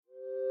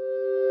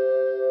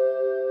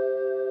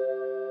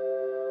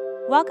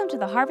Welcome to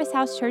the Harvest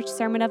House Church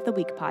Sermon of the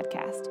Week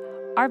podcast.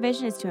 Our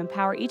vision is to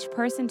empower each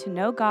person to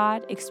know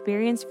God,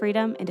 experience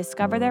freedom, and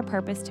discover their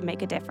purpose to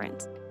make a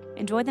difference.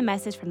 Enjoy the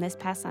message from this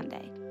past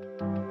Sunday.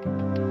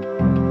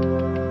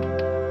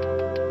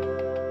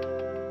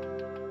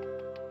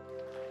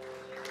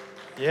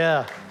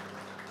 Yeah,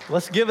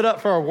 let's give it up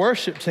for our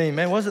worship team,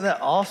 man. Wasn't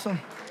that awesome?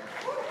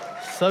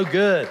 So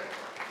good.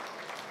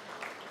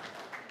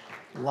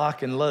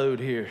 Lock and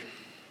load here.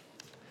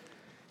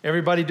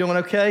 Everybody doing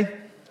okay?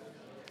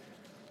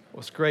 Well,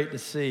 it's great to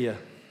see you.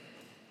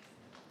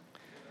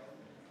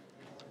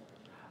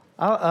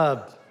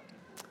 I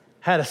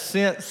had a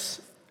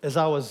sense as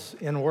I was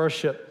in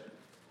worship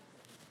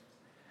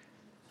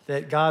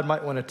that God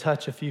might want to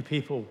touch a few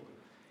people.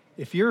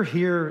 If you're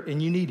here and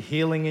you need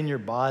healing in your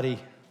body,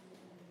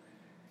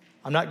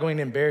 I'm not going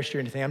to embarrass you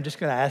or anything. I'm just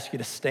going to ask you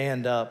to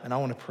stand up, and I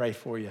want to pray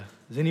for you.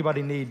 Does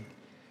anybody need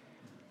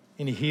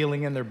any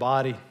healing in their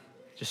body?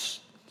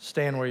 Just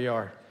stand where you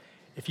are.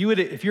 If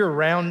you're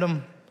around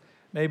them,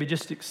 maybe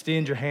just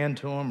extend your hand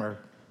to them or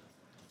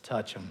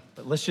touch them.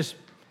 But let's just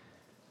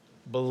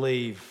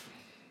believe.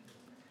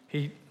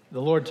 The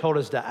Lord told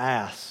us to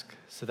ask,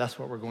 so that's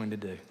what we're going to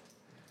do.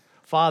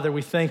 Father,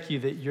 we thank you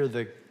that you're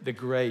the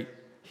great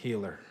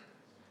healer.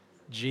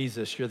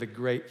 Jesus, you're the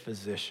great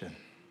physician.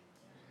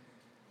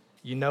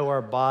 You know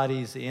our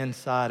bodies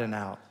inside and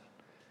out.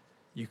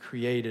 You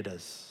created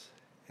us.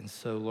 And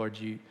so, Lord,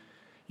 you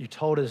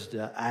told us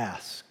to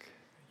ask.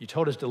 You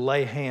told us to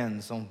lay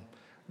hands on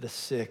the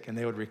sick and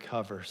they would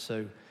recover.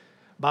 So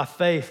by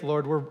faith,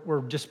 Lord,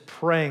 we're just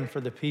praying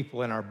for the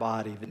people in our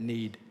body that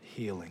need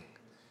healing.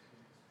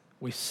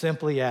 We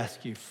simply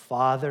ask you,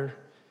 Father,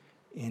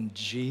 in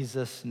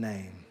Jesus'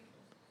 name,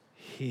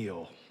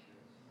 heal.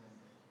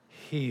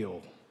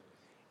 Heal.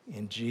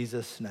 In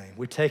Jesus' name.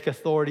 We take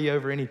authority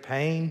over any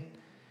pain,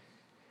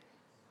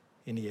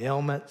 any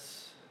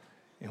ailments,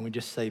 and we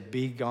just say,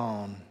 be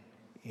gone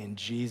in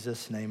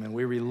Jesus' name. And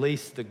we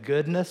release the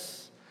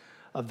goodness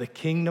of the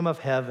kingdom of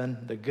heaven,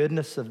 the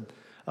goodness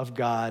of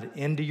God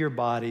into your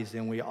bodies,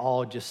 and we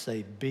all just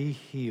say, be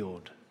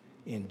healed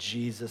in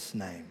Jesus'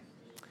 name.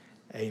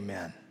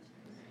 Amen.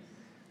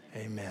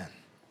 Amen.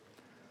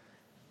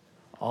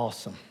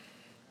 Awesome.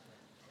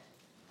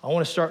 I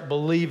want to start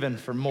believing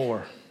for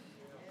more.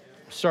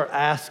 Start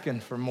asking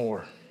for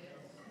more.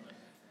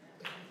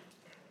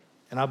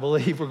 And I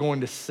believe we're going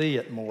to see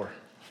it more.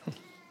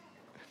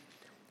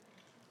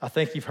 I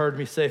think you've heard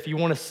me say, if you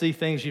want to see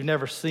things you've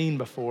never seen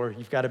before,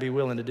 you've got to be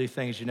willing to do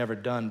things you've never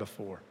done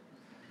before.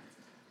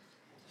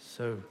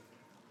 So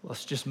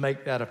let's just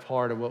make that a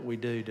part of what we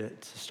do to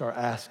start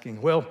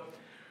asking. Well,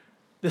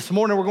 this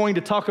morning we're going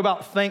to talk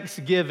about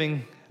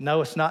Thanksgiving.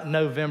 No, it's not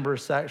November,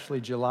 it's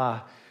actually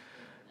July.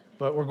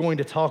 But we're going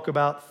to talk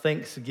about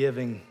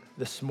Thanksgiving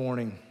this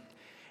morning.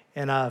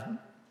 And I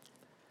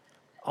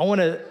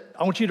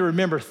want you to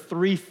remember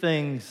three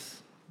things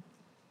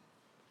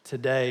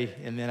today,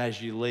 and then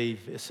as you leave.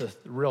 It's a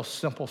real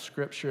simple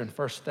scripture in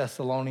 1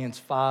 Thessalonians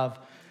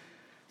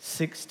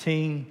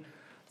 5:16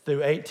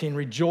 through 18.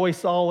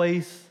 Rejoice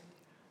always,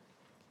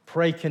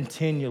 pray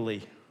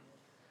continually,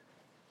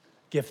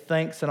 give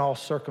thanks in all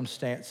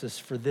circumstances,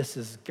 for this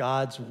is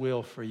God's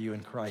will for you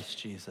in Christ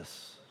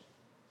Jesus.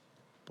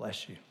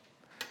 Bless you.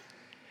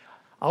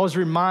 I was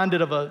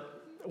reminded of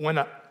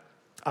when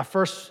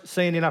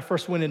Sandy and I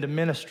first went into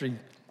ministry.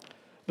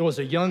 There was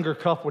a younger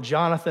couple,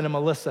 Jonathan and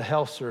Melissa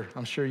Helser.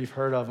 I'm sure you've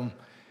heard of them.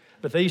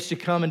 But they used to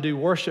come and do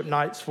worship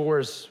nights for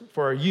us,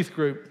 for our youth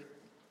group.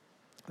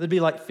 There'd be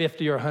like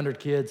 50 or 100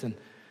 kids, and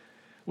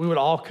we would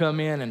all come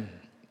in, and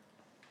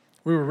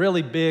we were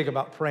really big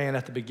about praying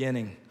at the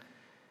beginning,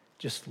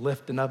 just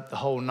lifting up the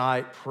whole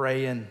night,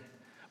 praying.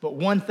 But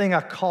one thing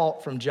I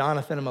caught from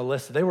Jonathan and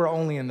Melissa, they were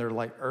only in their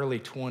like early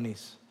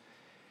 20s.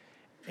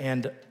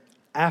 And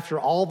after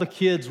all the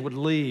kids would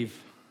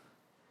leave,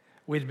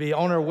 we'd be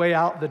on our way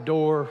out the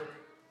door.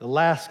 The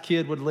last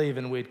kid would leave,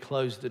 and we'd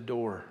close the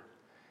door.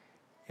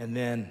 And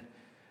then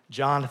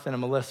Jonathan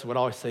and Melissa would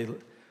always say,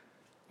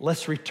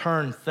 let's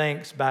return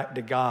thanks back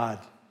to God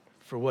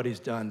for what he's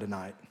done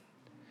tonight.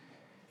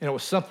 And it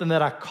was something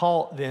that I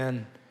caught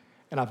then,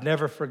 and I've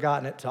never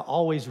forgotten it, to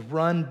always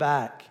run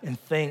back and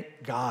thank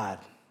God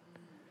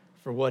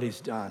for what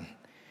he's done.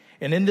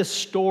 And in this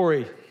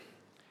story,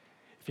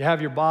 if you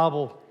have your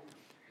Bible,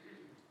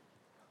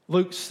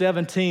 Luke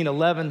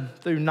 17:11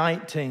 through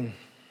 19.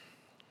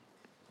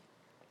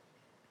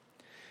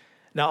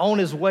 Now, on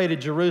his way to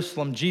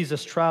Jerusalem,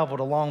 Jesus traveled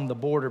along the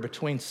border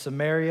between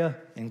Samaria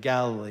and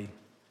Galilee.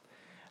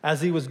 As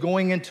he was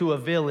going into a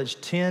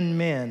village, 10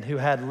 men who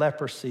had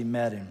leprosy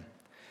met him.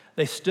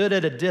 They stood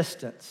at a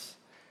distance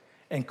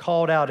and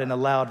called out in a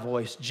loud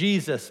voice,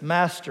 Jesus,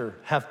 Master,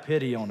 have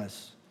pity on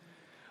us.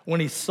 When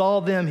he saw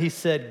them, he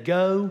said,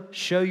 go,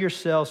 show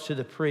yourselves to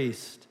the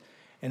priest.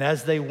 And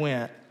as they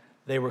went,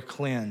 they were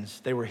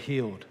cleansed, they were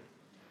healed.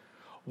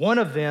 One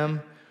of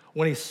them,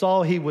 when he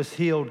saw he was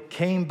healed,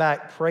 came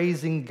back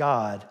praising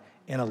God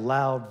in a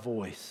loud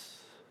voice.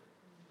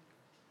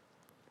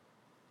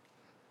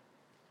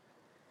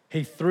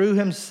 He threw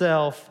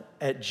himself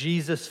at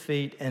Jesus'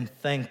 feet and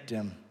thanked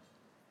him.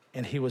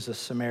 and he was a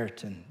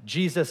Samaritan.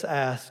 Jesus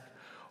asked,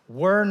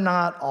 "Were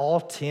not all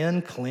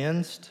 10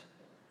 cleansed?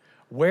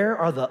 Where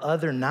are the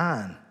other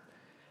 9?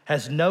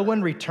 Has no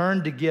one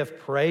returned to give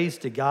praise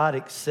to God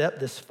except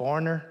this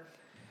foreigner?"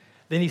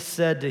 Then he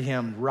said to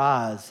him,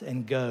 "Rise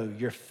and go.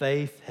 Your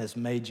faith has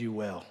made you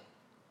well."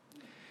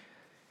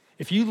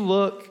 If you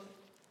look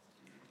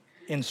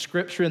in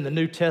Scripture in the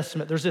New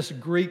Testament, there's this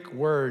Greek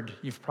word.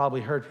 You've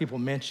probably heard people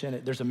mention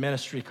it. There's a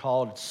ministry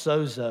called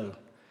sozo.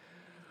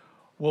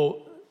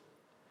 Well,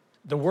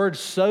 the word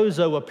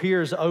sozo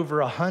appears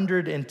over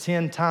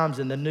 110 times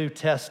in the New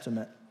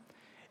Testament.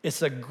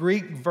 It's a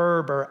Greek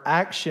verb or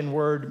action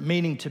word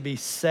meaning to be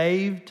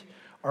saved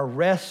or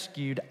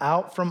rescued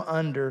out from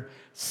under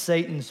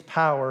Satan's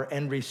power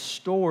and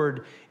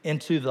restored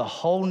into the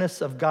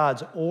wholeness of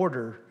God's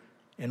order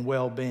and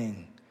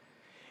well-being.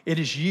 It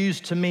is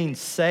used to mean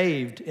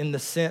saved in the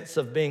sense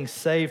of being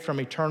saved from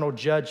eternal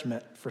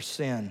judgment for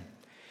sin.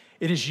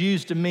 It is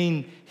used to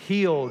mean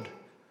healed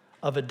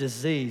of a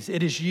disease.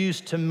 It is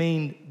used to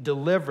mean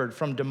delivered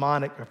from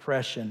demonic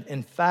oppression.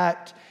 In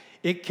fact,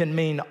 it can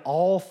mean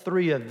all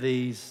 3 of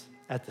these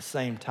at the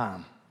same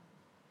time.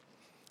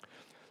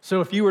 So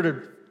if you were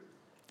to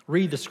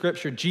read the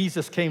Scripture,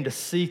 Jesus came to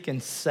seek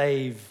and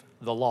save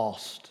the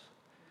lost.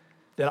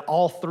 That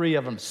all 3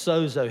 of them,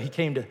 sozo, he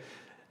came to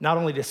not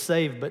only to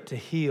save, but to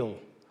heal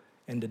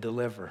and to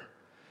deliver.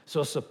 So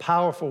it's a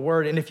powerful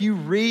word. And if you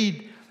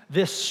read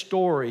this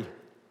story,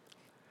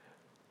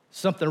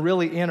 something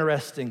really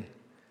interesting,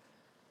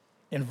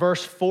 in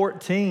verse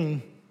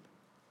 14,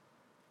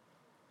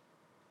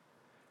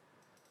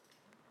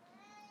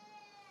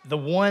 the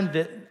one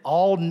that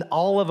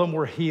all of them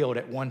were healed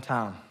at one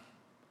time,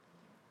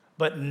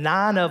 but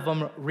 9 of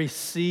them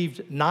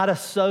received not a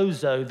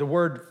sozo. The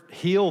word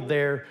healed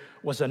there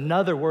was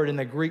another word in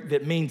the Greek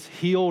that means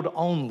healed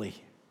only.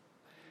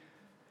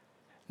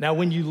 Now,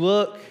 when you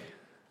look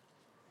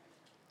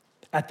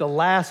at the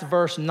last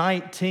verse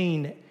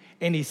 19,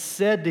 and he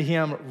said to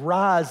him,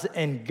 "Rise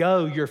and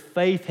go, your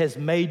faith has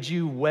made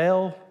you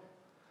well."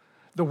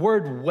 The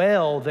word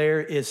well there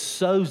is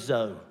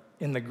sozo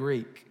in the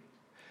Greek.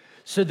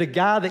 So the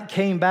guy that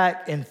came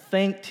back and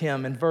thanked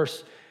him in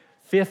verse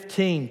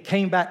 15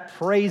 came back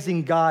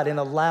praising God in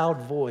a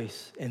loud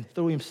voice and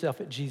threw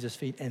himself at Jesus'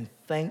 feet and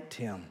thanked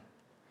him.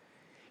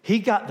 He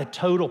got the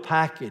total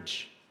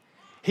package.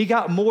 He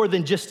got more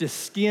than just his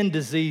skin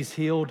disease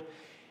healed.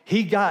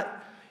 He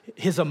got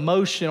his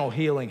emotional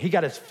healing. He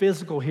got his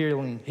physical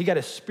healing. He got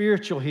his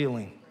spiritual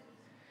healing.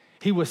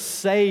 He was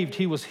saved,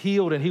 he was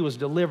healed, and he was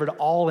delivered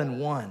all in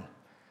one.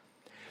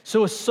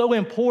 So it's so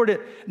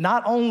important,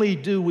 not only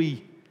do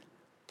we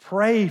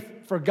pray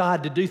for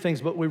God to do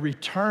things, but we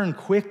return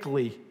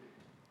quickly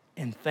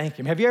and thank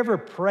him. Have you ever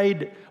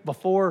prayed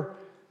before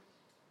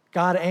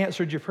God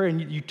answered your prayer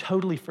and you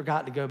totally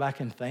forgot to go back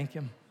and thank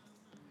him?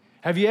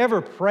 Have you ever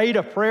prayed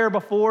a prayer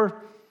before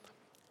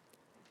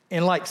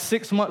and like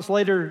 6 months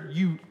later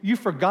you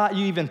forgot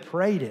you even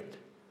prayed it?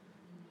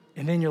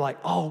 And then you're like,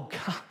 "Oh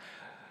God,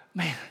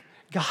 man,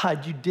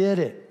 God, you did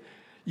it.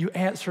 You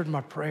answered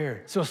my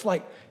prayer." So it's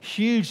like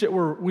huge that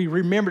we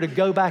remember to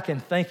go back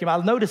and thank him. I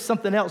noticed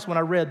something else when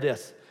I read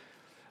this.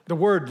 The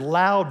word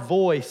loud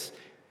voice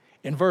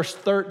in verse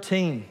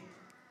 13.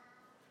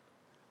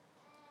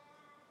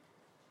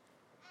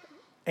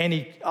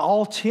 And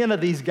all 10 of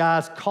these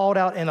guys called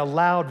out in a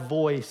loud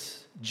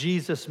voice,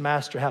 "Jesus,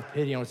 Master, have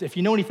pity on us." If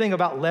you know anything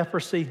about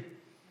leprosy,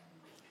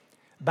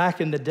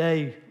 back in the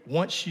day,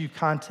 once you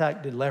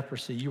contacted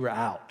leprosy, you were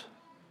out.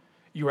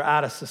 You were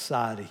out of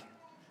society.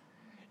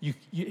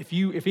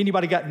 If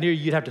anybody got near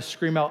you, you'd have to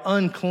scream out,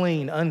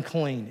 "Unclean,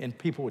 unclean," and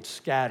people would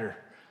scatter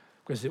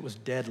because it was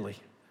deadly.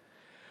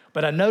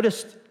 But I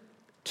noticed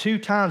 2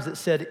 times it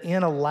said,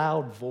 "in a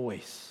loud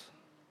voice."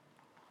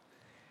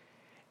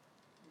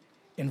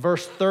 In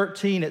verse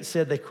 13, it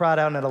said they cried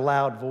out in a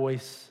loud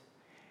voice.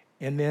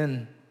 And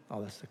then,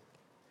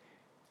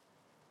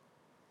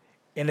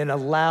 and in a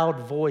loud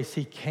voice,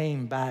 he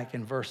came back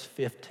in verse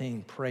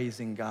 15,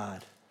 praising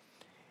God.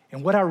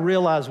 And what I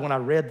realized when I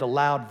read the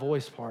loud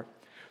voice part,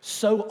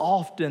 so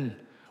often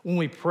when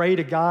we pray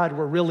to God,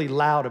 we're really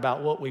loud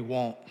about what we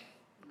want.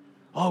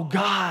 "Oh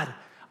God,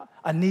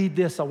 I need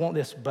this, I want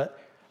this." But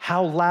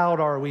how loud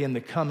are we in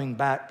the coming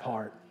back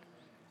part?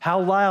 How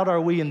loud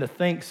are we in the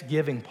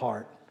thanksgiving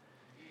part?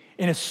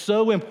 And it's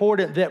so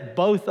important that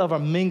both of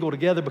them mingle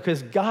together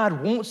because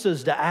God wants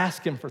us to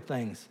ask him for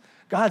things.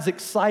 God's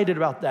excited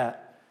about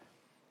that.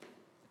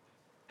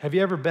 Have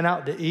you ever been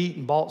out to eat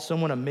and bought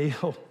someone a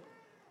meal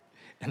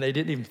and they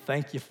didn't even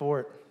thank you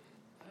for it?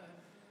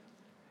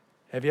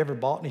 Have you ever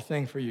bought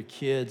anything for your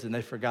kids and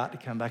they forgot to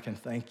come back and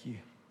thank you?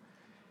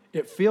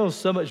 It feels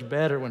so much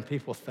better when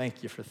people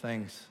thank you for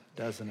things,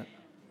 doesn't it?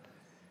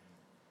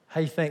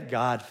 How do you think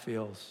God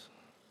feels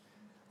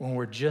when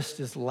we're just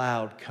as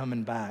loud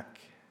coming back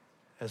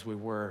as we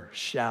were,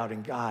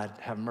 shouting, "God,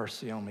 have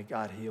mercy on me.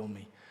 God, heal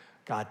me.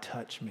 God,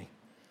 touch me."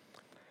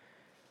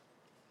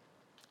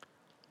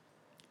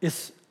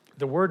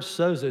 The word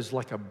sozo is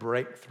like a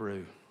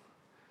breakthrough.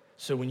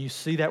 So when you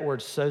see that word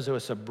sozo,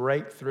 it's a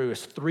breakthrough.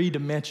 It's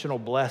 3-dimensional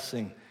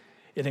blessing.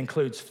 It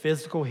includes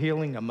physical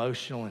healing,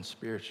 emotional, and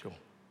spiritual.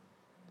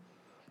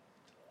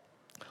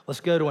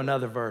 Let's go to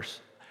another verse.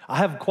 I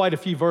have quite a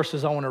few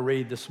verses I want to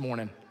read this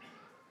morning.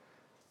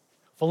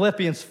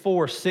 Philippians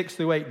 4, 6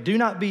 through 8. Do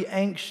not be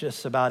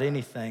anxious about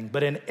anything,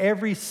 but in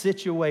every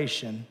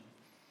situation,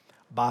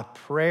 by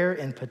prayer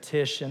and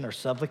petition or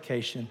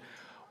supplication,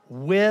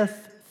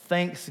 with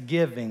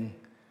thanksgiving,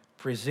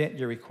 present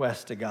your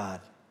request to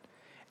God.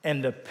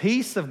 And the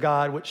peace of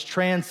God, which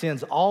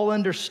transcends all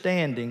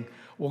understanding,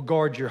 will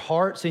guard your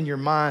hearts and your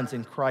minds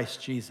in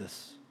Christ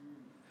Jesus.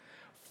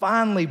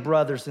 Finally,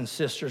 brothers and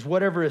sisters,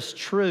 whatever is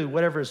true,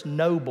 whatever is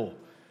noble,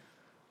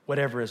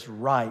 whatever is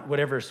right,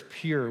 whatever is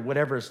pure,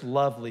 whatever is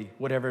lovely,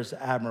 whatever is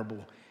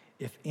admirable,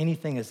 if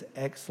anything is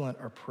excellent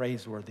or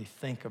praiseworthy,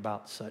 think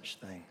about such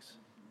things.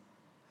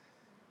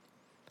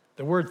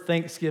 The word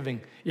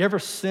thanksgiving, you ever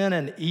send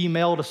an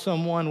email to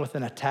someone with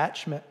an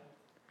attachment?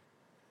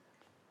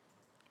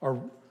 Or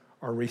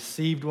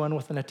received one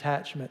with an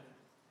attachment?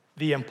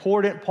 The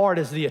important part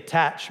is the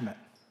attachment.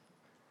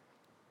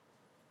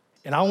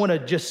 And I want to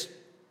just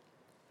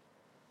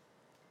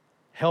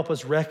help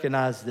us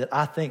recognize that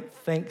I think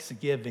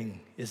thanksgiving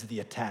is the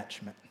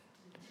attachment.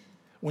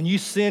 When you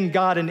send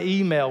God an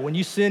email, when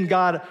you send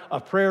God a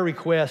prayer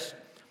request,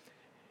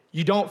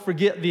 you don't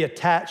forget the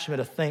attachment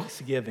of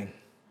thanksgiving.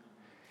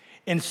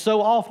 And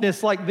so often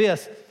it's like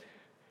this.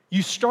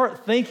 You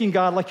start thanking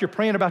God like you're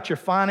praying about your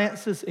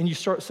finances, and you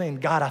start saying,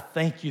 God, I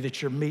thank you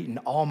that you're meeting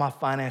all my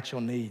financial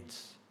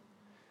needs.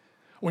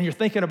 When you're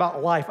thinking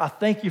about life, I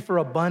thank you for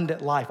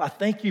abundant life. I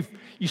thank you.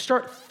 You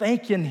start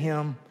thanking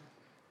Him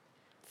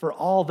for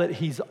all that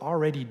He's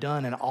already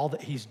done and all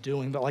that He's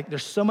doing. But like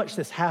there's so much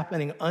that's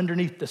happening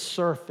underneath the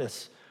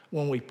surface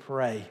when we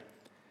pray.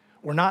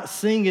 We're not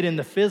seeing it in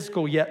the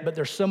physical yet, but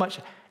there's so much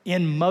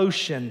in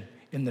motion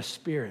in the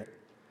spirit.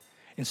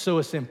 And so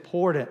it's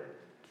important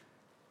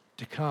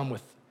to come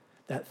with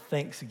that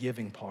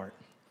thanksgiving part.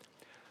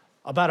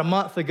 About a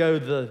month ago,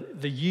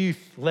 the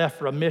youth left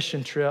for a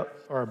mission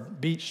trip or a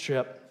beach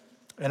trip,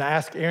 and I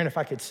asked Aaron if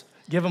I could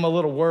give them a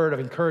little word of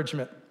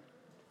encouragement.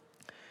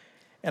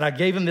 And I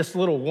gave him this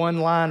little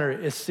one-liner.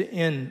 It's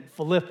in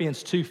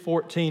Philippians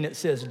 2:14. It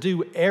says,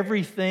 do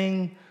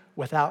everything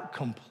without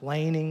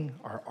complaining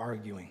or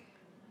arguing.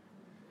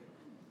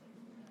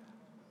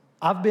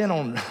 I've been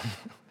on,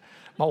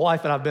 my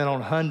wife and I have been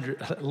on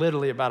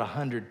literally about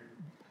 100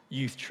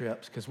 youth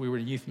trips because we were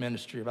in youth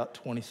ministry about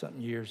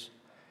 20-something years.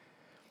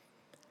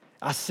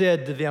 I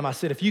said to them,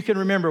 if you can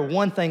remember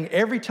one thing,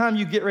 every time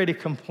you get ready to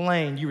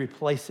complain, you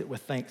replace it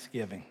with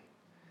thanksgiving.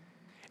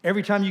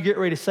 Every time you get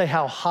ready to say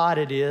how hot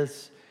it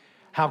is,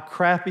 how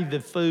crappy the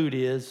food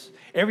is,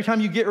 every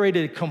time you get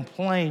ready to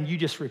complain, you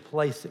just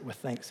replace it with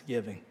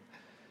thanksgiving.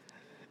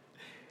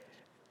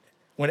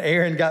 When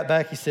Aaron got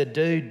back, he said,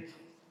 dude,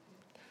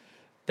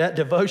 that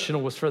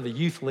devotional was for the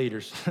youth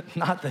leaders,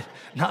 not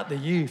the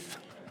youth.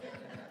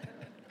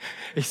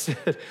 He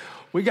said,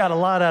 we got a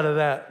lot out of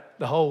that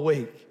the whole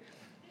week.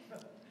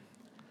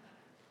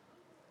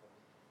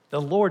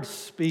 The Lord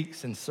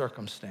speaks in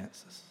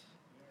circumstances,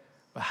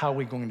 but how are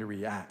we going to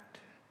react?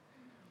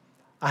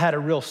 I had a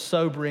real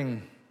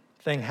sobering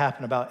thing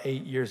happen about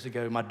 8 years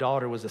ago. My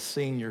daughter was a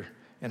senior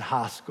in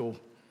high school,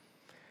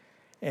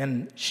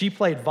 and she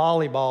played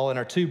volleyball, and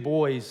our two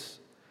boys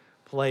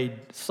played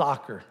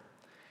soccer.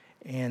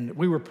 And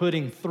we were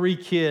putting 3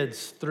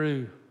 kids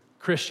through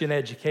Christian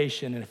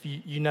education, and if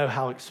you know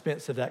how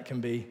expensive that can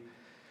be.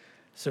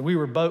 So we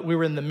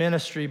were in the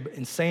ministry,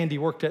 and Sandy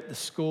worked at the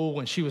school,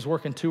 and she was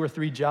working 2 or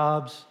 3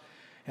 jobs,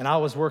 and I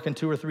was working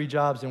 2 or 3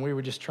 jobs, and we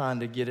were just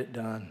trying to get it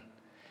done.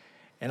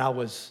 And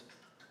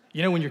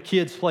when your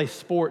kids play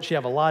sports, you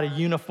have a lot of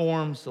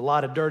uniforms, a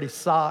lot of dirty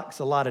socks,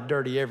 a lot of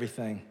dirty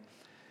everything.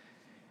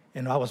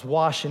 And I was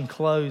washing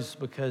clothes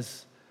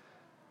because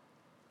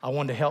I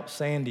wanted to help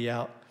Sandy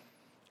out.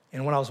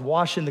 And when I was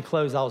washing the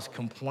clothes, I was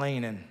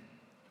complaining.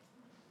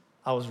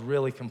 I was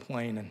really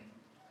complaining.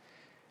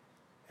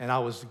 And I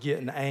was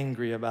getting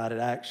angry about it,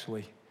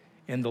 actually.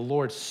 And the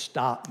Lord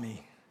stopped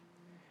me.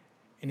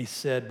 And He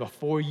said,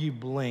 before you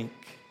blink,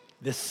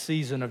 this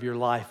season of your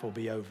life will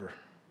be over.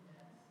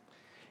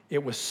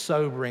 It was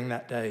sobering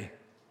that day.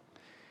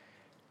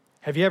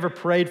 Have you ever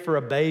prayed for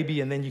a baby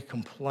and then you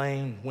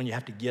complain when you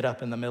have to get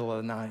up in the middle of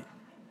the night?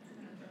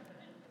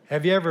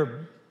 Have you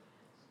ever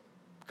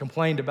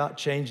complained about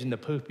changing the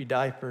poopy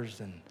diapers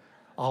and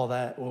all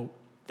that? Well,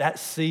 that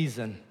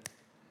season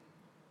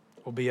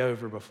will be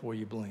over before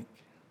you blink.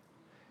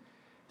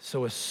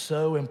 So it's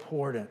so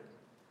important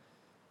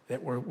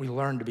that we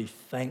learn to be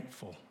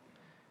thankful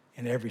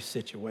in every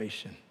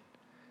situation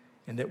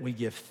and that we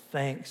give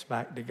thanks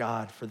back to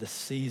God for the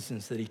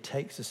seasons that He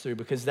takes us through,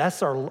 because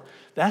that's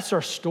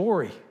our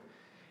story.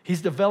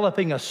 He's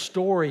developing a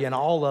story in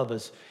all of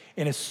us,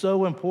 and it's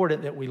so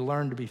important that we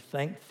learn to be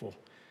thankful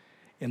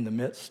in the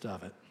midst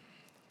of it.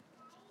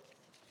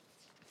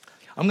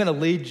 I'm going to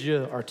lead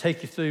you or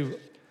take you through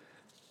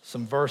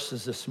some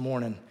verses this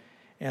morning,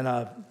 and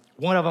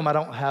one of them I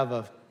don't have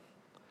a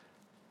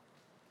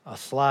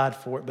slide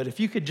for it, but if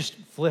you could just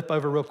flip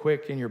over real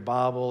quick in your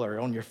Bible or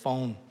on your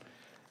phone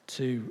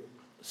to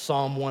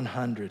Psalm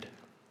 100.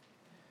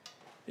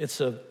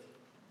 It's a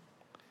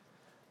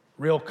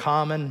real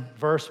common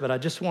verse, but I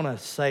just want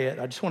to say it.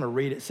 I just want to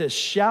read it. It says,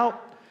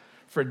 "Shout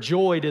for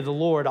joy to the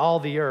Lord, all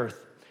the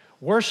earth.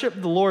 Worship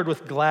the Lord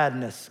with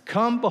gladness.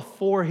 Come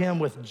before him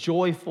with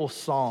joyful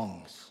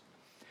songs.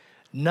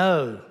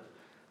 Know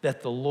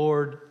that the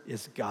Lord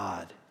is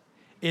God.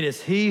 It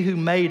is he who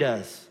made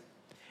us,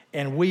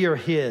 and we are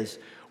his.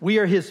 We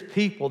are his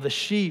people, the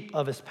sheep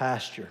of his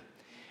pasture.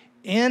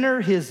 Enter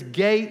his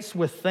gates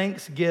with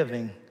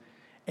thanksgiving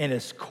and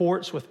his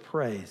courts with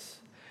praise.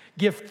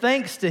 Give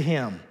thanks to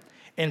him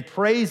and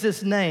praise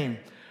his name,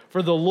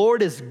 for the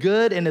Lord is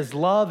good and his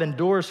love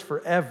endures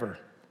forever.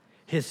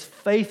 His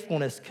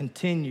faithfulness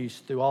continues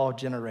through all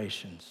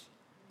generations."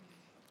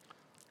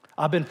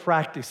 I've been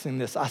practicing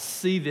this. I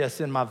see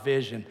this in my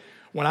vision.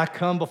 When I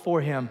come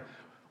before him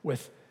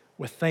with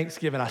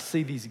thanksgiving, I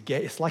see these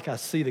gates. It's like I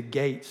see the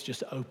gates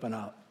just open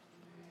up,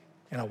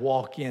 and I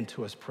walk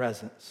into his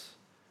presence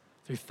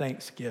through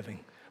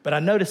thanksgiving. But I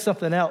noticed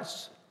something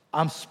else.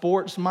 I'm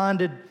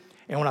sports-minded,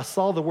 and when I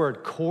saw the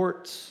word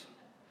courts,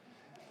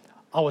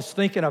 I was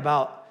thinking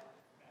about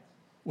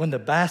when the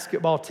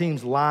basketball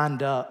team's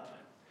lined up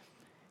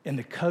and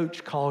the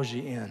coach calls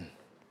you in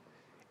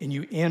and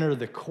you enter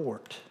the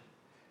court.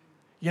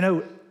 You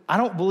know, I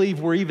don't believe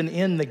we're even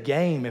in the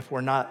game if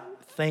we're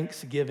not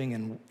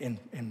thanksgiving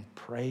and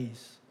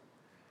praise.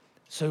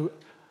 So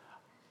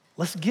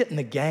let's get in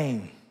the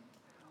game.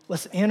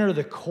 Let's enter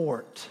the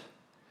court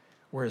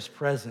where his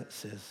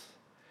presence is.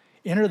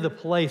 Enter the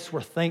place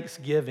where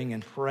thanksgiving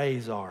and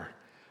praise are.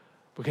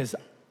 Because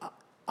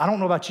I don't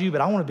know about you,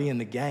 but I want to be in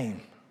the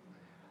game.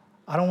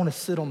 I don't want to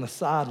sit on the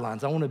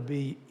sidelines. I want to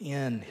be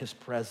in his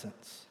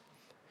presence.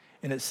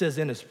 And it says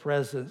in his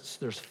presence,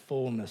 there's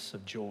fullness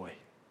of joy.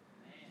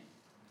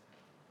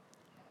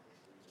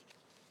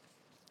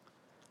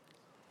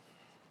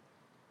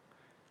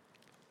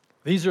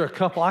 These are a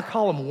couple, I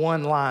call them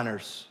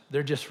one-liners.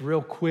 They're just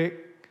real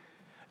quick.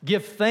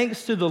 Give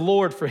thanks to the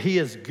Lord, for he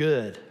is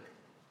good.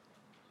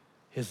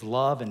 His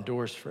love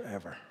endures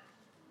forever.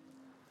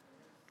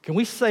 Can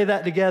we say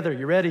that together?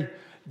 You ready?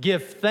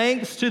 Give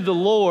thanks to the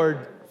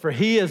Lord, for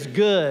he is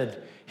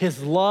good.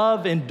 His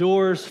love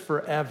endures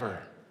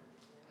forever.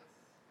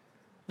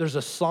 There's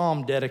a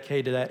psalm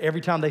dedicated to that. Every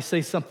time they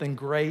say something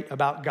great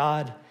about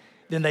God,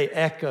 then they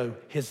echo,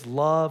 his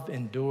love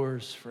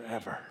endures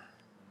forever.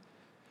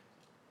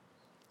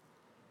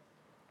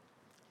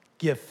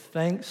 Give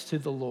thanks to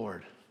the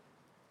Lord.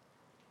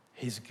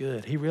 He's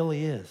good. He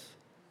really is.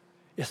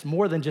 It's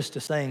more than just a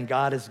saying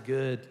God is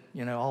good,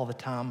 all the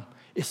time.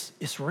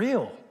 It's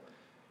real.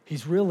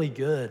 He's really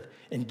good.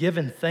 And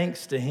giving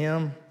thanks to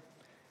him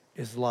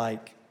is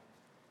like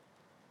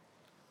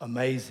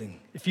amazing.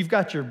 If you've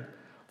got your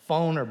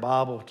phone or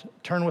Bible,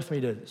 turn with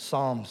me to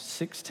Psalm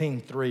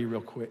 16:3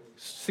 real quick.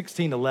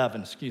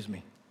 16:11, excuse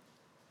me.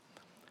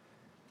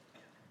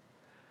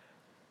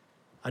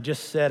 I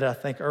just said, I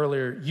think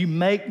earlier, you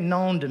make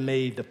known to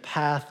me the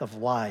path of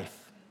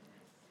life.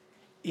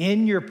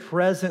 In your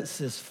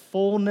presence is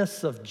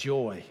fullness of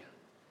joy.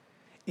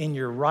 In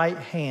your right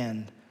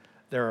hand,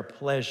 there are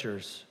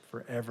pleasures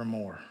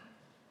forevermore.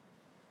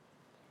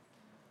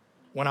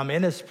 When I'm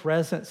in his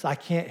presence, I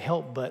can't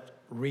help but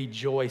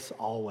rejoice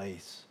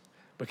always.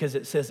 Because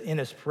it says in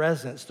his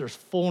presence, there's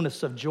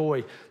fullness of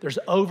joy. There's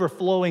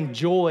overflowing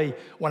joy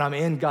when I'm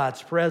in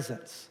God's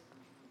presence.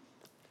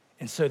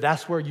 And so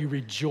that's where you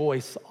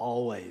rejoice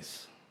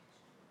always.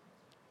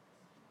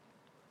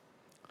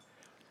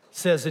 It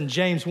says in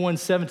James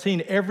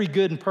 1:17, every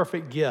good and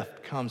perfect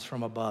gift comes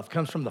from above,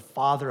 comes from the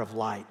Father of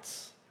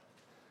lights.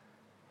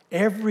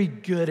 Every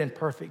good and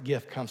perfect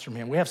gift comes from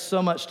him. We have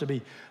so much to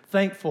be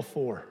thankful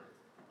for.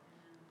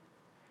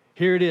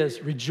 Here it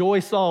is,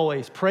 rejoice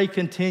always, pray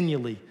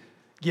continually,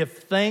 give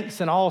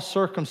thanks in all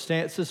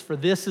circumstances, for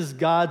this is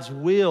God's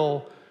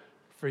will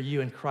for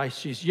you in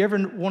Christ Jesus. You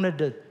ever wanted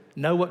to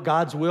know what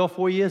God's will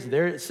for you is?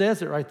 There it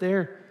says it right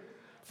there.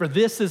 For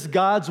this is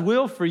God's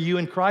will for you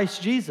in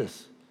Christ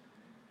Jesus.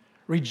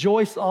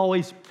 Rejoice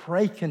always,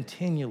 pray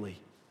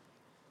continually.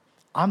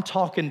 I'm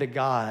talking to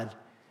God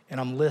and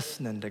I'm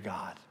listening to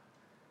God.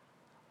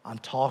 I'm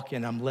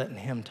talking, I'm letting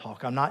him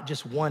talk. I'm not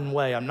just one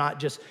way. I'm not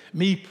just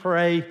me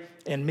pray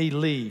and me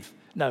leave.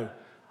 No,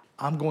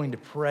 I'm going to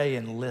pray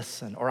and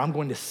listen, or I'm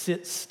going to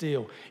sit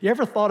still. You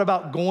ever thought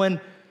about going,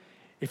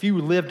 if you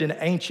lived in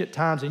ancient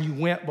times and you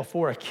went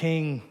before a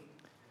king,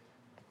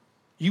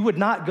 you would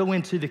not go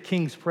into the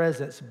king's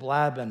presence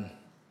blabbing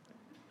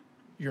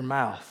your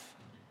mouth.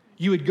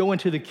 You would go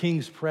into the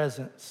king's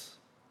presence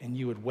and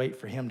you would wait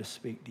for him to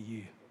speak to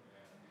you.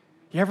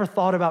 You ever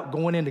thought about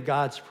going into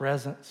God's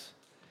presence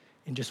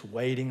and just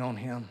waiting on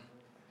him?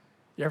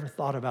 You ever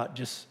thought about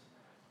just,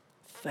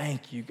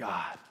 thank you,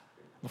 God?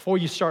 Before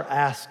you start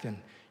asking,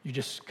 you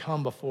just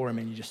come before him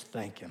and you just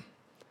thank him.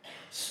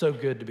 So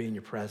good to be in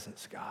your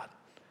presence, God.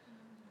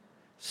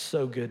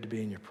 So good to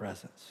be in your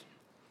presence.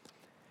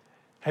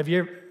 Have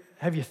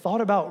you thought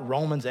about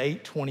Romans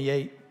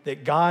 8:28,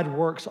 that God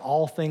works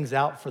all things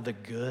out for the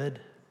good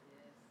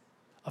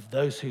of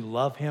those who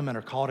love him and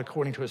are called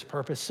according to his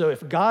purpose. So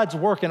if God's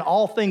working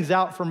all things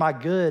out for my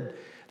good,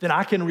 then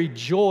I can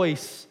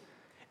rejoice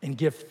and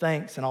give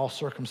thanks in all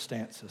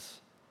circumstances.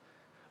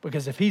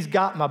 Because if he's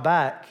got my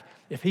back,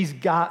 if he's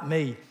got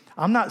me,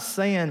 I'm not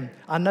saying,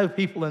 I know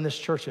people in this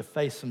church have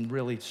faced some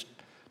really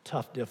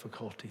tough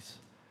difficulties.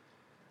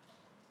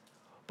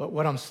 But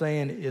what I'm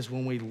saying is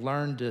when we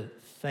learn to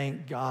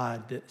thank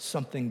God that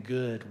something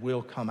good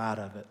will come out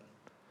of it,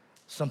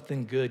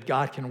 something good,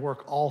 God can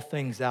work all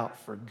things out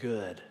for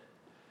good,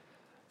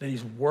 that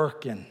he's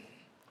working.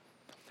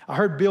 I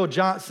heard Bill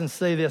Johnson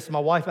say this. My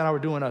wife and I were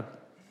doing a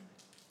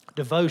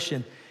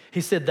devotion.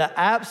 He said, the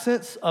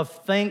absence of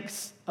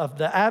thankfulness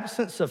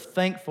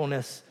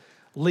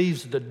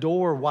leaves the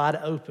door wide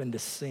open to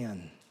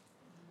sin.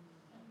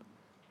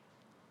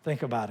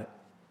 Think about it.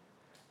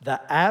 The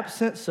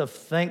absence of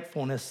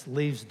thankfulness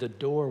leaves the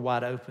door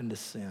wide open to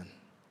sin.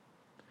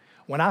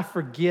 When I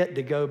forget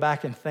to go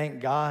back and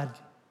thank God,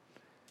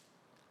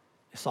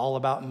 it's all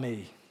about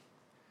me.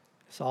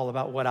 It's all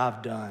about what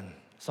I've done.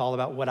 It's all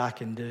about what I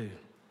can do.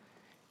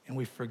 And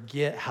we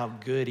forget how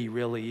good he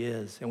really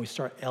is, and we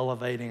start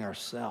elevating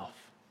ourselves.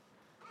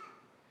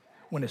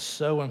 When it's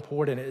so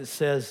important, it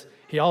says,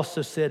 he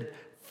also said,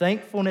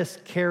 thankfulness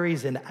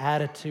carries an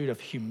attitude of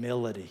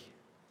humility.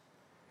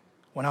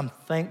 When I'm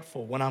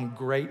thankful, when I'm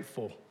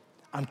grateful,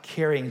 I'm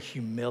carrying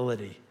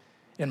humility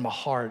in my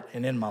heart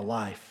and in my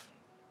life.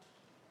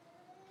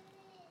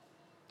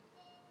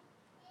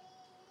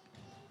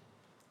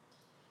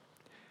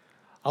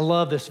 I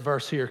love this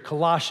verse here,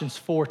 Colossians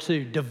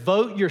 4:2.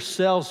 Devote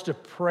yourselves to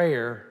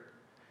prayer,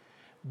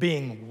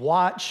 being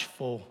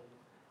watchful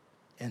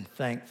and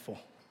thankful.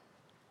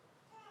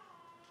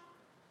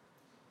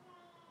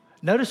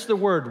 Notice the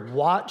word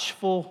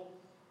watchful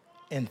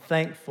and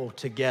thankful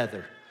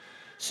together.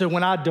 So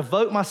when I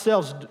devote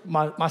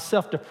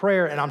myself to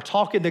prayer and I'm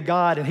talking to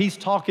God and he's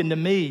talking to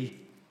me,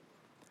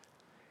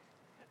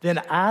 then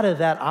out of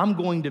that, I'm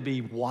going to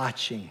be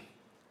watching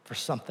for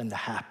something to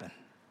happen.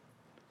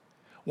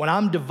 When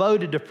I'm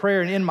devoted to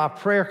prayer and in my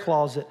prayer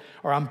closet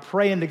or I'm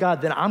praying to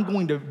God, then I'm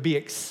going to be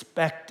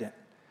expectant.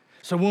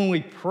 So when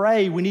we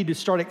pray, we need to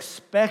start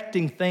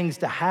expecting things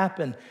to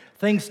happen,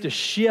 things to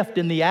shift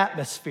in the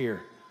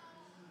atmosphere.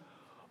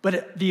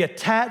 But the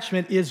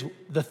attachment is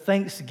the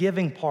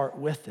thanksgiving part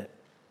with it.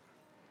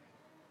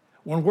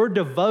 When we're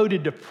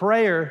devoted to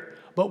prayer,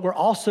 but we're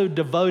also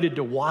devoted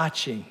to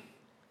watching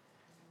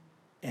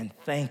and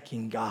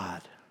thanking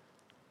God.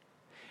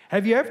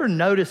 Have you ever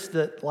noticed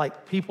that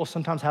like people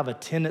sometimes have a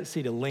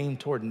tendency to lean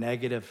toward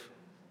negative?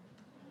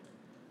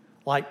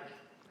 Like,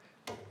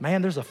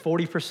 man, there's a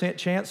 40%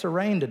 chance of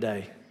rain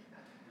today.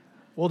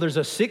 Well, there's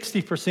a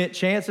 60%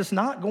 chance it's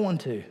not going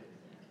to.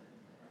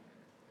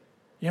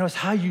 You know, it's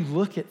how you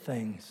look at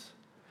things.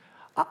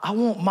 I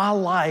want my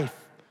life,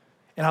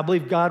 and I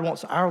believe God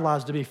wants our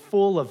lives to be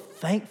full of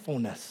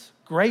thankfulness,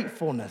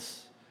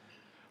 gratefulness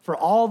for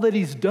all that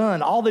he's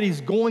done, all that he's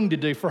going to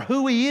do, for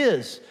who he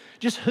is,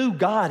 just who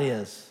God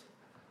is.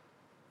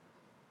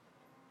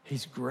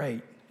 He's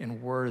great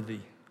and worthy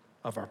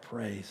of our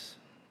praise.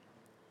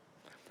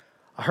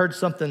 I heard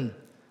something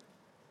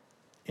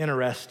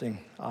interesting.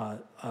 An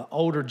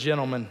older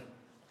gentleman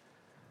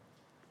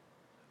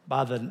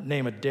by the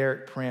name of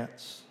Derek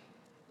Prince.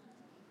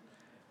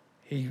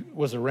 He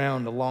was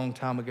around a long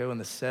time ago in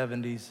the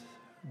 70s,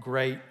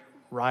 great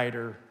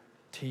writer,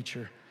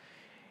 teacher.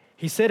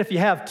 He said if you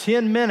have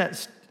 10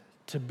 minutes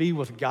to be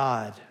with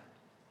God,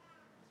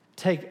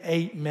 take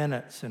 8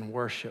 minutes in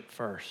worship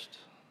first.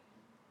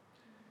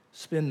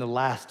 Spend the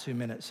last 2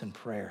 minutes in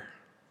prayer.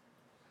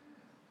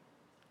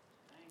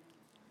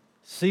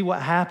 See,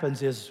 what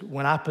happens is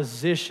when I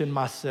position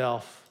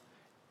myself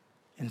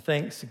in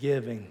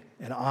thanksgiving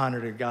and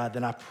honor to God,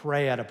 then I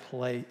pray out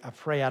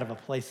of a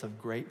place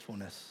of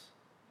gratefulness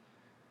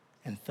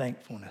and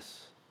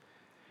thankfulness.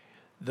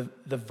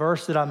 The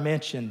verse that I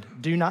mentioned,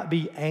 do not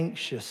be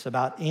anxious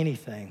about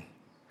anything,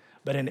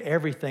 but in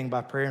everything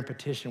by prayer and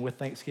petition with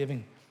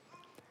thanksgiving.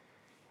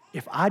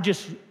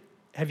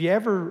 Have you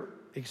ever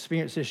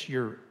experienced this?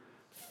 You're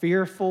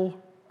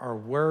fearful or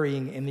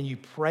worrying, and then you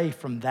pray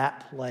from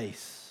that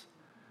place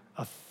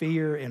of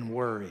fear and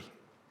worry.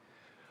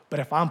 But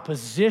if I'm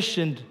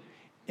positioned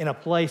in a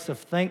place of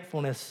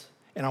thankfulness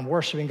and I'm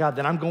worshiping God,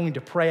 then I'm going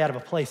to pray out of a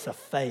place of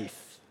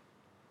faith.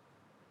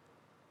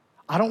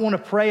 I don't want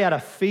to pray out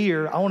of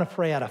fear. I want to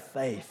pray out of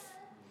faith.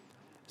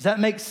 Does that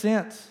make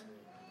sense?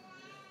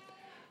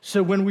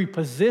 So when we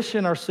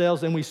position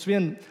ourselves and we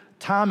spend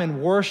time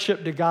in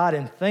worship to God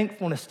and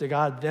thankfulness to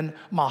God, then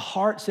my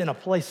heart's in a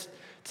place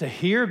to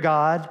hear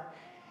God,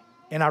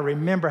 and I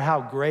remember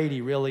how great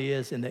he really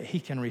is and that he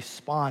can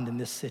respond in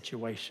this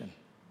situation.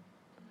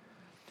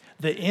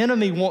 The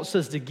enemy wants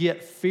us to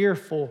get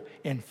fearful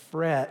and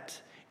fret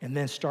and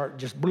then start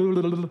just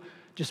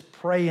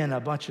praying a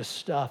bunch of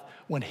stuff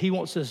when he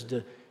wants us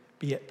to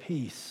be at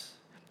peace.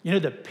 You know,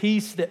 the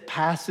peace that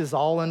passes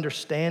all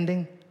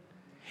understanding,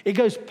 it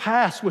goes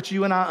past what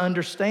you and I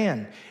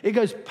understand. It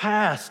goes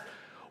past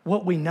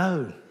what we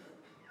know.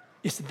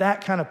 It's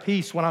that kind of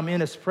peace when I'm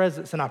in his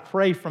presence and I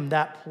pray from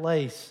that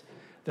place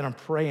then I'm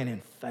praying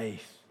in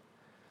faith,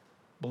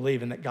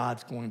 believing that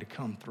God's going to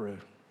come through.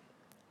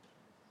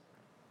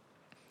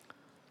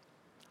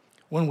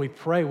 When we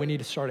pray, we need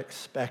to start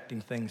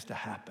expecting things to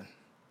happen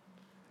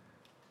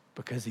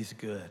because he's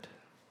good.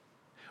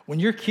 When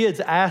your kids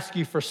ask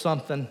you for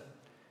something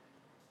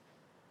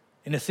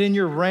and it's in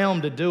your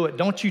realm to do it,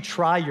 don't you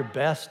try your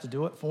best to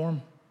do it for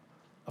them?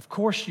 Of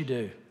course you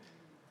do.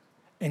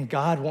 And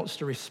God wants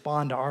to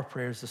respond to our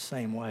prayers the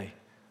same way,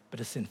 but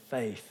it's in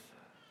faith.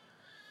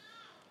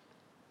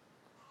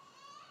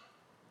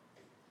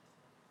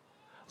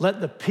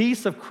 Let the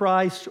peace of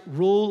Christ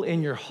rule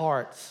in your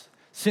hearts,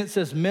 since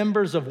as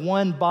members of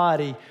one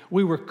body,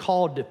 we were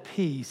called to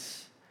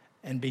peace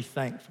and be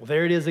thankful.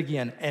 There it is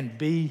again, and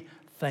be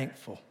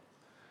thankful.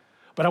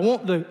 But I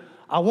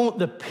want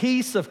the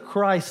peace of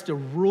Christ to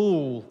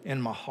rule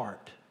in my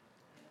heart.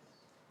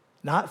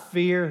 Not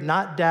fear,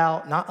 not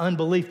doubt, not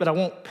unbelief, but I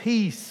want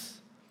peace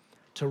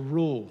to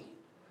rule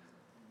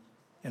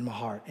in my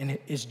heart. And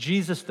is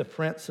Jesus the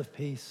Prince of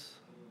Peace?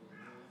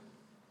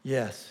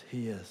 Yes,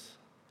 he is.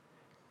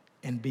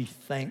 And be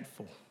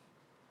thankful.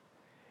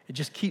 It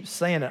just keeps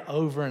saying it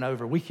over and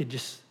over.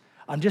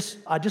 I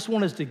just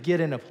want us to get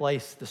in a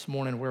place this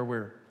morning where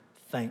we're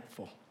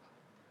thankful.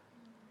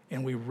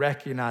 And we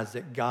recognize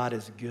that God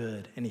is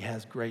good and he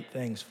has great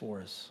things for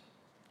us.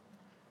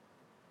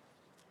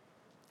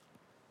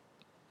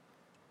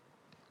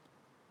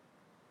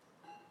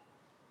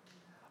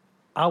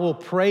 I will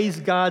praise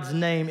God's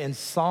name in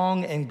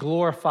song and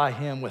glorify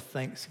him with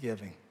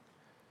thanksgiving.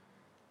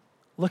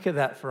 Look at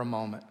that for a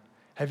moment.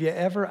 Have you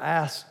ever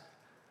asked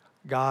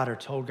God or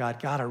told God,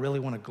 God, I really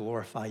want to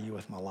glorify you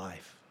with my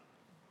life.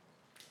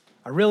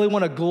 I really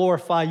want to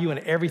glorify you in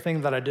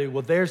everything that I do.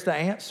 Well, there's the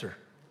answer.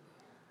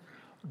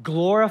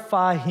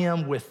 Glorify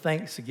him with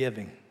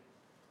thanksgiving.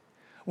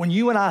 When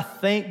you and I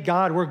thank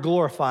God, we're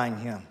glorifying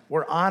him.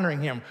 We're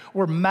honoring him.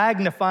 We're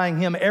magnifying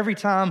him every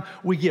time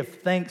we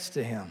give thanks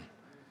to him.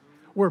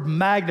 We're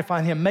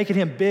magnifying him, making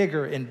him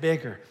bigger and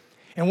bigger.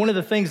 And one of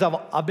the things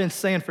I've been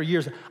saying for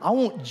years, I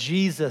want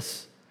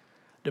Jesus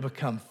to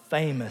become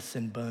famous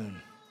in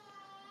Boone.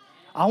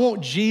 I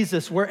want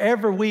Jesus,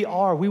 wherever we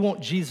are, we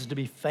want Jesus to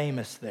be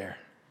famous there.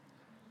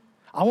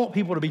 I want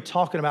people to be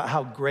talking about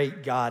how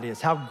great God is,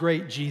 how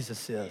great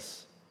Jesus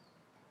is.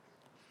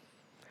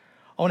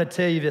 I want to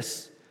tell you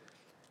this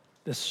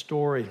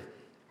story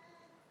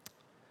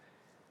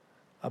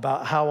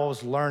about how I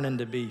was learning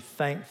to be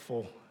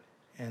thankful.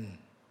 And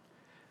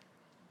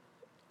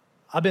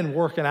I've been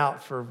working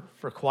out for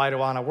quite a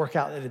while, and I work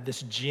out at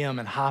this gym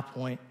in High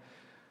Point.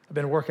 I've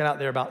been working out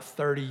there about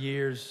 30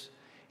 years.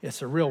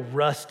 It's a real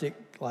rustic,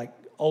 like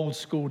old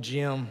school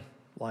gym.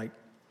 Like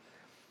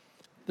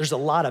there's a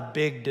lot of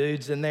big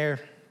dudes in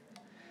there.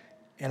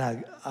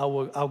 And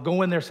I'll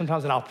go in there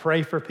sometimes and I'll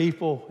pray for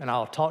people and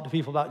I'll talk to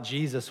people about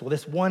Jesus. Well,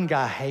 this one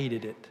guy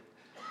hated it.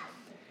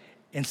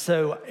 And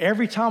so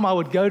every time I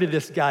would go to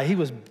this guy, he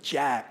was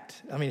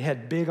jacked. I mean, he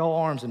had big old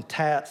arms and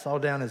tats all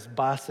down his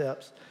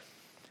biceps.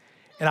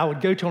 And I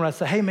would go to him and I'd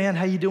say, hey man,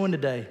 how you doing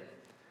today?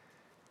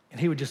 And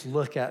he would just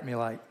look at me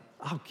like,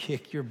 I'll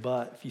kick your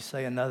butt if you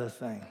say another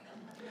thing.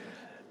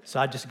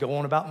 So I'd just go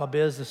on about my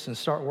business and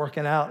start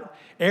working out.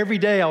 Every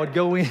day I would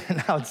go in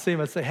and I would see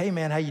him. I'd say, hey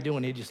man, how you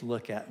doing? He'd just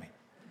look at me.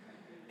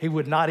 He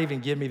would not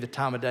even give me the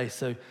time of day.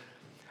 So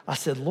I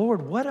said,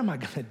 Lord, what am I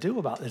going to do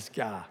about this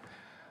guy?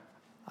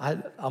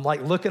 I'm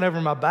like looking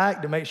over my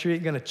back to make sure he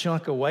ain't going to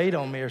chunk a weight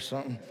on me or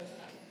something.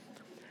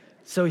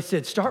 So he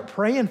said, start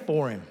praying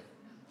for him.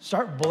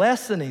 Start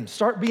blessing him.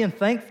 Start being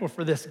thankful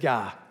for this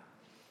guy.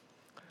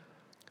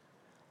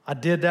 I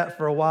did that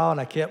for a while,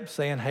 and I kept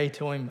saying hey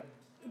to him.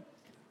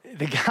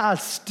 The guy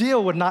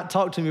still would not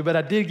talk to me, but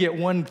I did get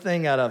one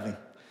thing out of him.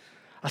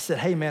 I said,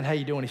 hey, man, how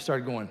you doing? He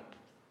started going.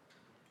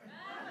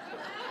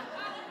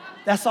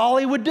 That's all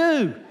he would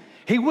do.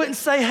 He wouldn't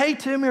say hey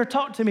to me or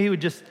talk to me. He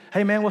would just,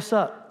 hey, man, what's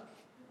up?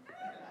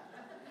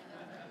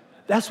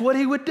 That's what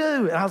he would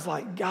do. And I was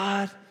like,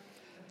 God.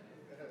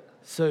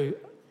 So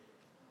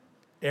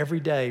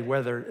every day,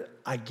 whether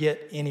I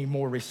get any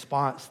more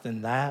response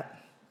than that,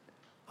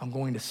 I'm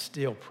going to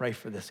still pray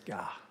for this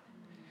guy.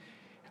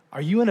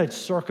 Are you in a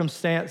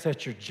circumstance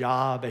at your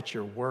job, at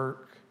your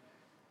work,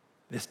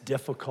 that's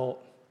difficult?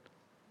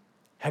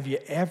 Have you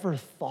ever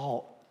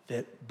thought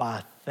that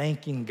by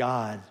thanking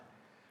God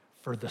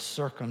for the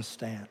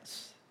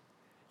circumstance,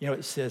 you know,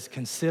 it says,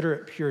 consider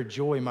it pure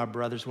joy, my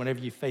brothers, whenever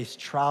you face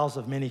trials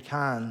of many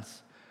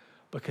kinds,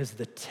 because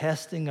the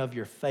testing of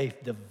your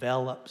faith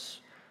develops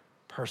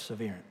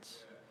perseverance.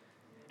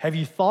 Have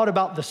you thought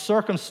about the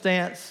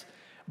circumstance?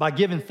 By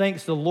giving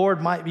thanks, the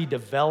Lord might be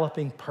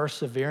developing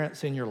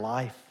perseverance in your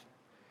life.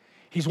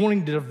 He's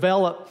wanting to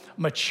develop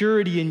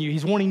maturity in you.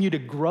 He's wanting you to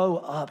grow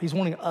up. He's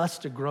wanting us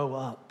to grow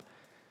up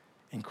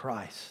in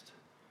Christ.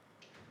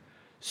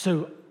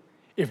 So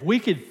if we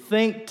could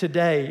think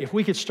today, if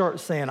we could start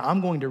saying,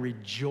 I'm going to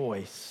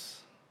rejoice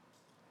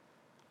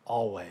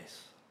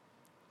always.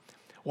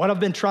 What I've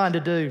been trying to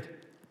do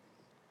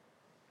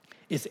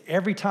is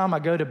every time I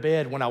go to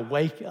bed, when I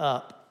wake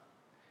up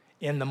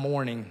in the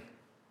morning,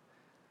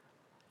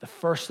 the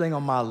first thing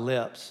on my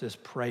lips is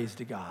praise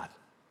to God.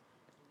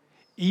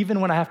 Even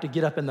when I have to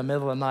get up in the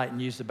middle of the night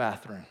and use the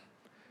bathroom,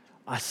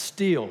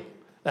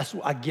 that's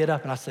what I get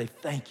up and I say,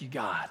 thank you,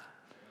 God.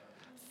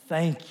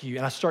 Thank you.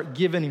 And I start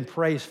giving him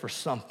praise for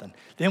something.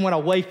 Then when I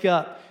wake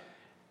up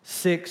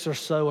 6 or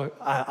so,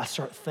 I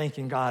start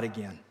thanking God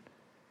again.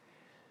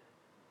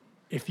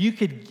 If you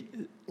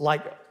could,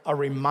 like a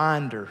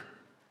reminder,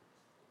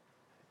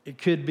 it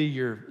could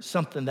be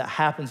something that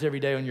happens every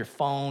day on your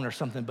phone or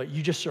something, but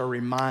you just are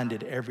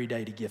reminded every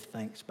day to give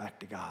thanks back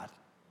to God.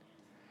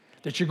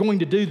 That you're going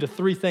to do the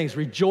 3 things: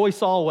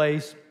 rejoice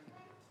always,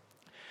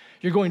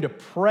 you're going to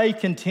pray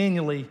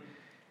continually,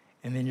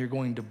 and then you're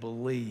going to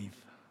believe.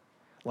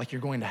 Like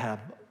you're going to have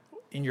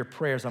in your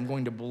prayers, I'm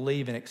going to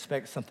believe and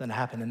expect something to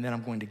happen, and then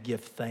I'm going to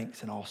give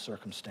thanks in all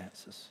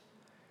circumstances.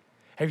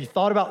 Have you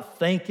thought about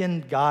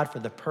thanking God for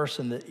the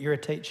person that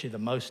irritates you the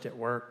most at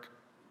work?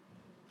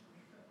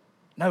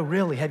 No,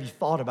 really, have you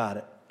thought about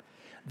it?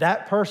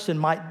 That person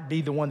might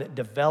be the one that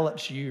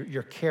develops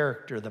your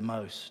character the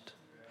most.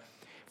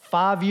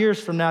 5 years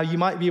from now, you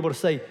might be able to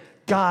say,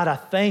 God, I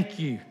thank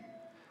you.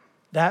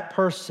 That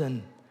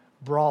person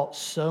brought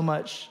so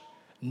much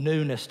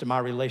newness to my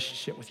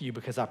relationship with you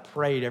because I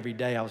prayed every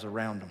day I was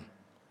around them.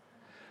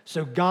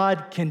 So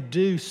God can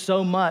do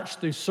so much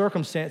through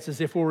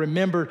circumstances if we'll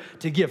remember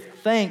to give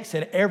thanks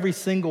in every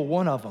single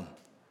one of them.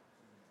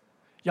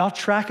 Y'all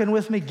tracking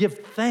with me? Give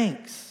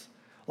thanks.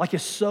 Like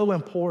it's so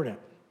important.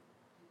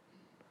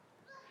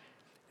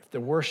 If the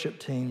worship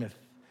team, if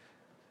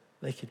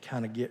they could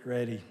kind of get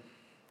ready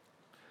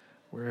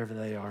wherever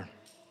they are.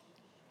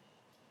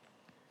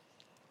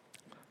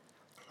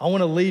 I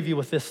want to leave you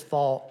with this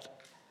thought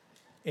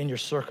in your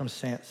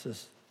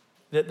circumstances,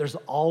 that there's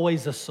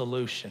always a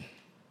solution.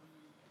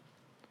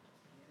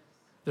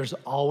 There's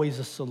always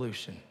a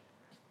solution.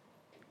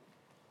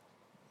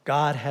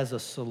 God has a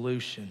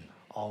solution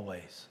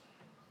always.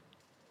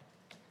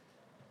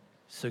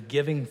 So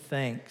giving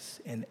thanks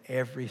in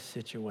every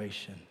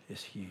situation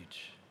is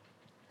huge.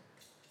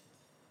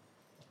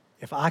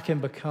 If I can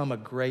become a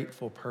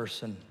grateful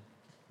person,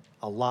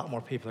 a lot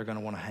more people are going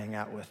to want to hang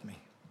out with me.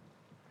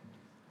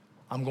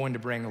 I'm going to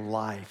bring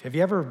life. Have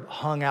you ever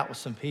hung out with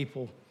some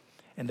people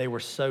and they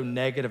were so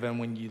negative, and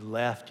when you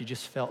left, you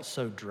just felt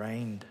so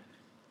drained?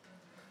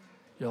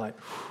 You're like,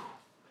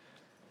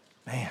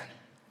 man.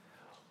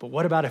 But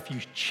what about if you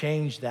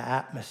change the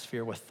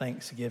atmosphere with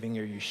thanksgiving,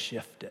 or you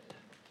shift it?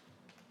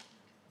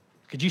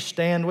 Could you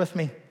stand with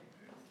me?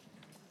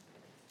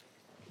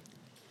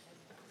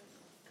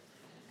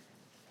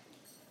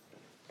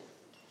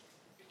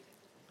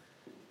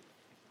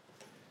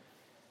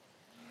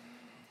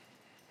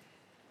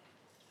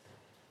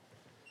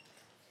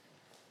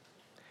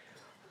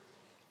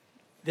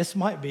 This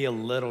might be a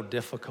little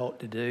difficult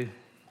to do,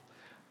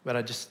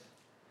 but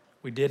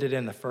we did it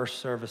in the first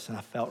service and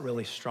I felt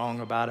really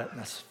strong about it, and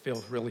I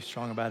feel really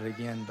strong about it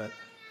again. But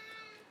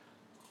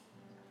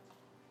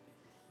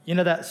you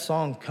know that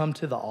song, Come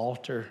to the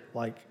Altar?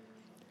 Like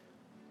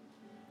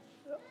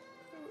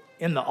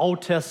in the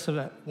Old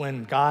Testament,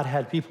 when God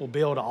had people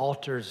build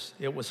altars,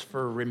 it was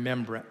for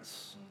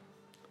remembrance.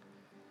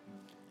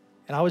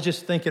 And I was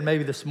just thinking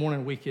maybe this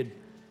morning we could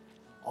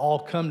all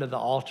come to the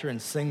altar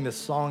and sing this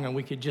song, and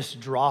we could just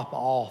drop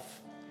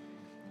off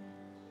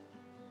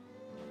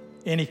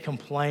any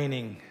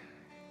complaining,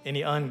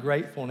 any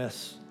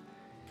ungratefulness,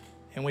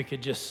 and we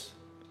could just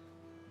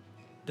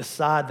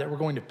decide that we're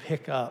going to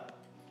pick up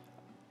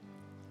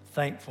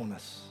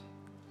thankfulness.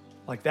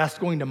 Like that's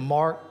going to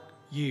mark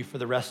you for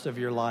the rest of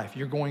your life.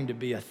 You're going to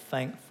be a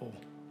thankful,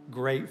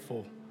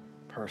 grateful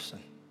person.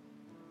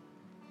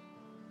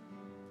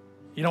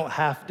 You don't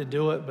have to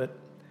do it, but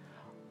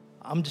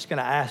I'm just going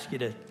to ask you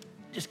to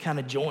just kind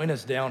of join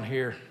us down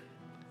here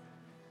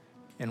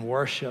in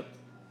worship,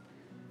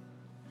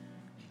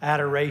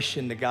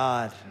 adoration to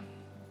God.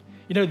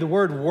 You know, the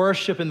word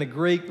worship in the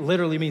Greek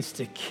literally means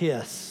to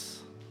kiss.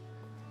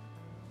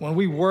 When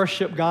we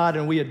worship God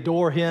and we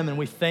adore Him and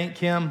we thank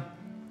Him,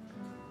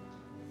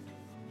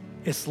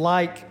 it's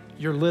like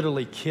you're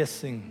literally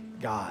kissing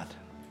God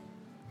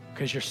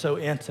because you're so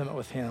intimate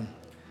with Him.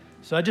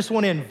 So I just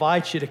want to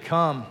invite you to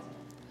come.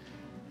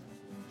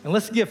 And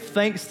let's give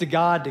thanks to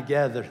God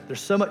together.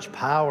 There's so much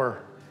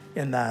power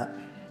in that.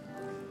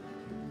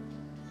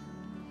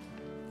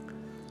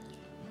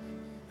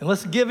 And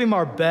let's give Him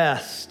our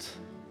best.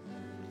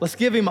 Let's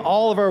give Him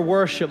all of our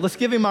worship. Let's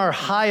give Him our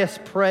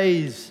highest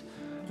praise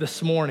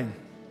this morning.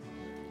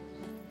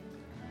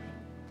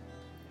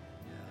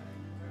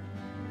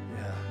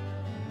 Yeah.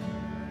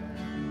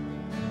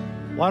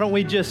 Why don't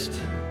we just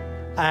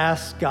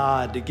ask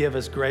God to give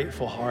us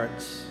grateful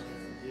hearts?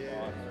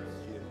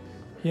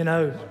 You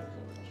know,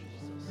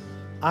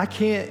 I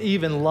can't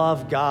even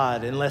love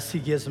God unless He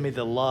gives me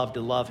the love to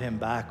love Him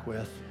back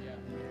with.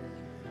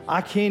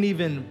 I can't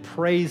even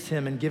praise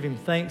Him and give Him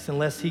thanks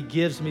unless He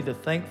gives me the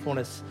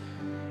thankfulness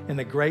and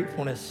the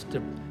gratefulness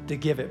to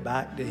give it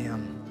back to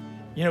Him.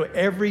 You know,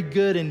 every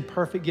good and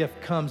perfect gift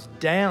comes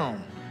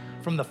down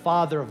from the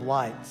Father of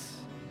lights.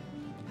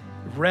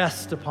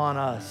 Rest upon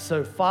us.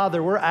 So,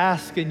 Father, we're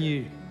asking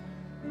You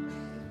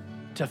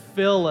to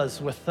fill us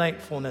with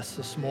thankfulness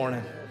this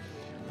morning.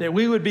 That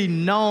we would be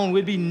known,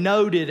 we'd be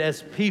noted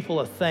as people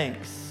of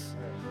thanks.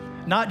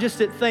 Not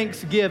just at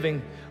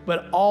Thanksgiving,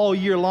 but all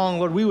year long,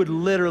 Lord, we would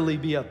literally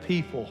be a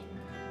people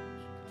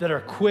that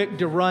are quick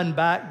to run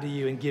back to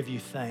you and give you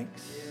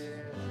thanks.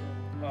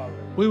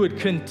 We would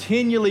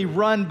continually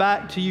run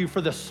back to you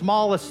for the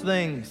smallest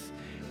things,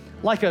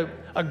 like a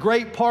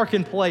great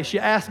parking place. You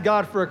ask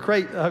God for a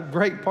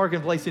great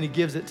parking place and He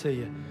gives it to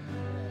you.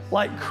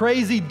 Like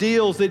crazy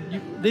deals that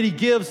He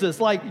gives us,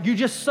 like you're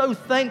just so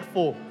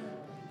thankful.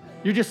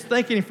 You're just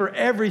thanking Him for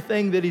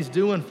everything that He's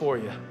doing for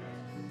you.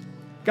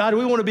 God,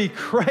 we want to be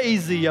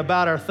crazy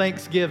about our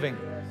Thanksgiving.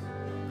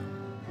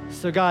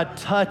 So God,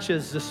 touch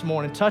us this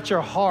morning. Touch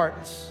our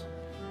hearts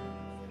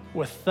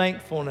with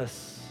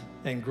thankfulness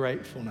and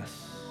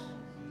gratefulness.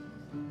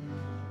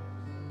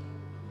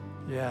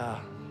 Yeah.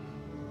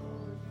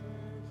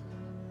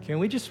 Can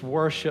we just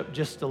worship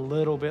just a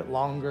little bit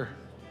longer?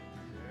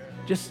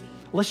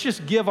 Let's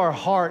just give our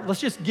heart,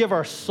 let's just give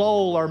our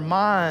soul, our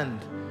mind,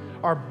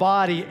 our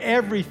body,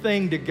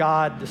 everything to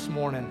God this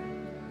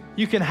morning.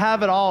 You can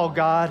have it all,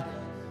 God.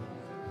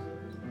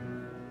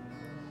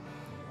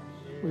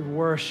 We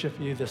worship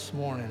you this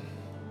morning.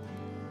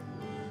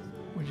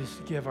 We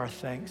just give our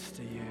thanks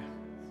to you.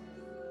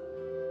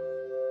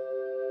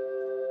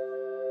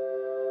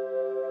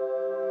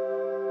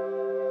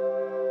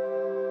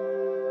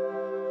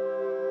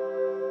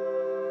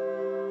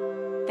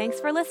 Thanks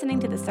for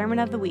listening to the Sermon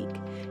of the Week.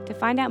 To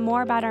find out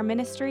more about our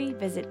ministry,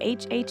 visit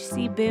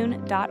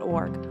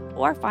hhcboone.org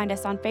or find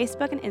us on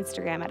Facebook and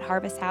Instagram at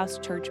Harvest House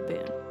Church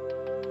Boone.